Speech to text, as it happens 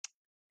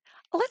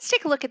Let's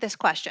take a look at this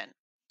question.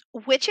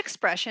 Which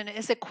expression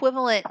is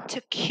equivalent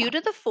to q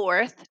to the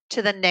fourth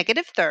to the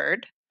negative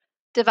third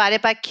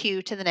divided by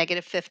q to the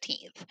negative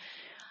 15th?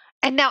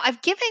 And now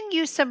I've given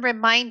you some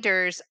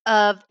reminders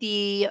of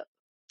the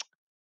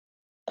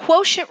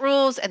quotient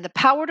rules and the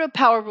power to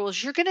power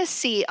rules you're going to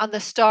see on the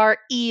STAAR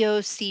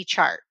EOC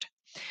chart.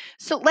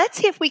 So let's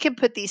see if we can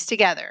put these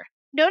together.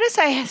 Notice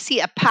I see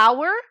a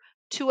power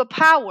to a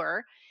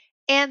power,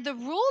 and the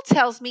rule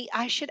tells me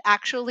I should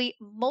actually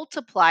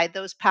multiply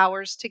those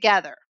powers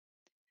together.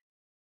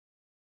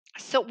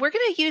 So we're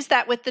going to use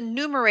that with the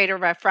numerator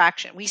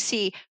refraction. We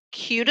see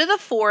q to the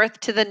fourth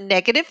to the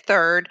negative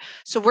third.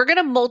 So we're going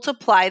to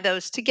multiply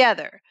those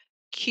together.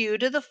 Q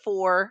to the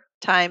 4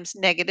 times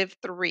negative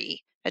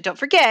 3. And don't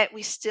forget,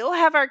 we still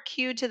have our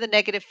q to the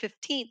negative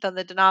 15th on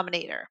the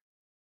denominator.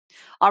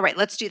 All right,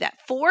 let's do that.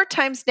 4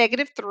 times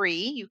negative 3,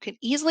 you can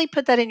easily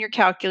put that in your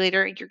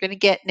calculator. You're going to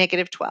get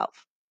negative 12.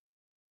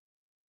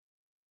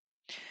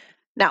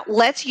 Now,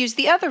 let's use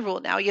the other rule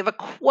now. You have a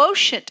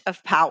quotient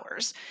of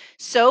powers.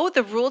 So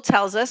the rule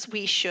tells us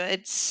we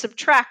should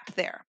subtract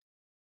there.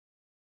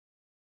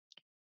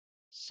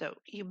 So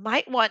you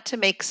might want to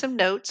make some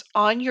notes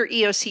on your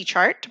EOC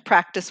chart to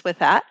practice with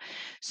that.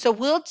 So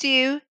we'll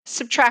do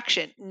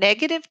subtraction.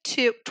 Negative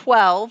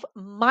 12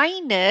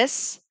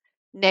 minus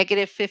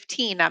negative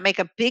 15. Now make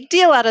a big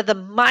deal out of the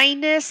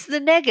minus the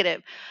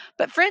negative.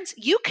 But friends,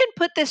 you can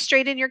put this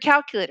straight in your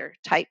calculator.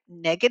 Type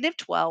negative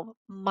 12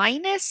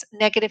 minus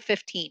negative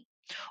 15.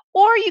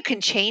 Or you can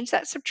change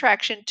that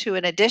subtraction to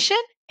an addition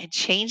and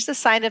change the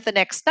sign of the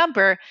next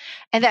number,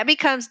 and that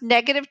becomes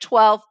negative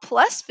 12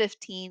 plus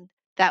 15.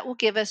 That will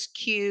give us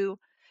q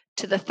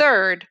to the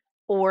third,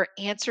 or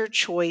answer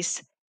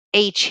choice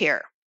H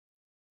here.